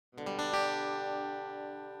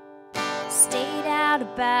Stayed out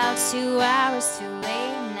about 2 hours too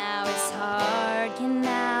late. Now it's hard getting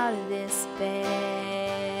out of this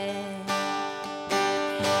bed.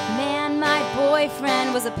 Man, my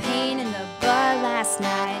boyfriend was a pain in the butt last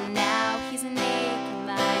night. Now he's an ache in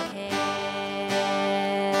my head.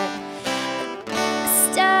 I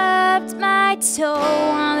stubbed my toe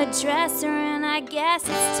on the dresser, and I guess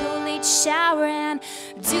it's too late to shower and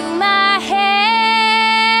do my hair.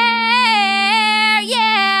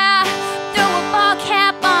 Yeah, throw a ball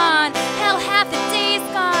cap on. Hell, half the day's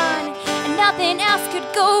gone, and nothing else could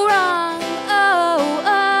go wrong.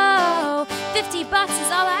 Oh, 50 bucks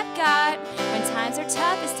is all I've got. When times are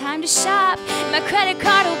tough, it's time to shop. My credit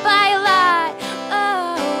card will buy a lot.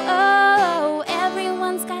 Oh,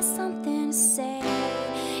 everyone's got something to say.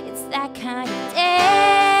 It's that kind of day.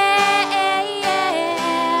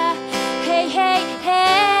 Hey, hey,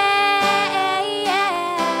 hey,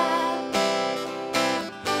 yeah.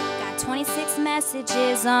 Got 26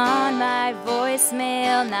 messages on my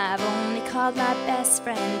voicemail, and I've only called my best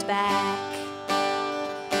friend back.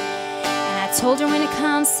 I told her when it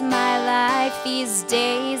comes to my life these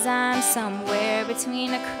days, I'm somewhere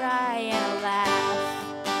between a cry and a laugh.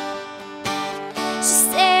 She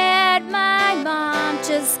said my mom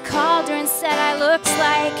just called her and said I looked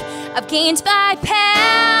like I've gained 5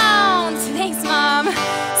 pounds. Thanks, Mom.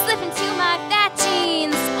 Slip into my fat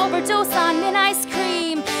jeans, overdose on mint ice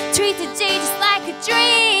cream, treat the day just like a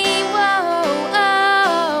dream.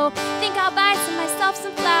 Whoa, think I'll buy myself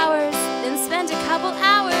some flowers, then spend a couple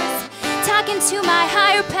hours talking to my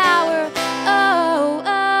higher power.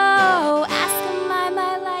 Oh, ask him why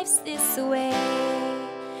my life's this way.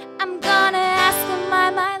 I'm gonna ask him why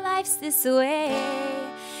my life's this way.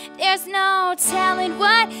 There's no telling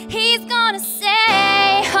what he's gonna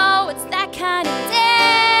say. Oh, it's that kind of day.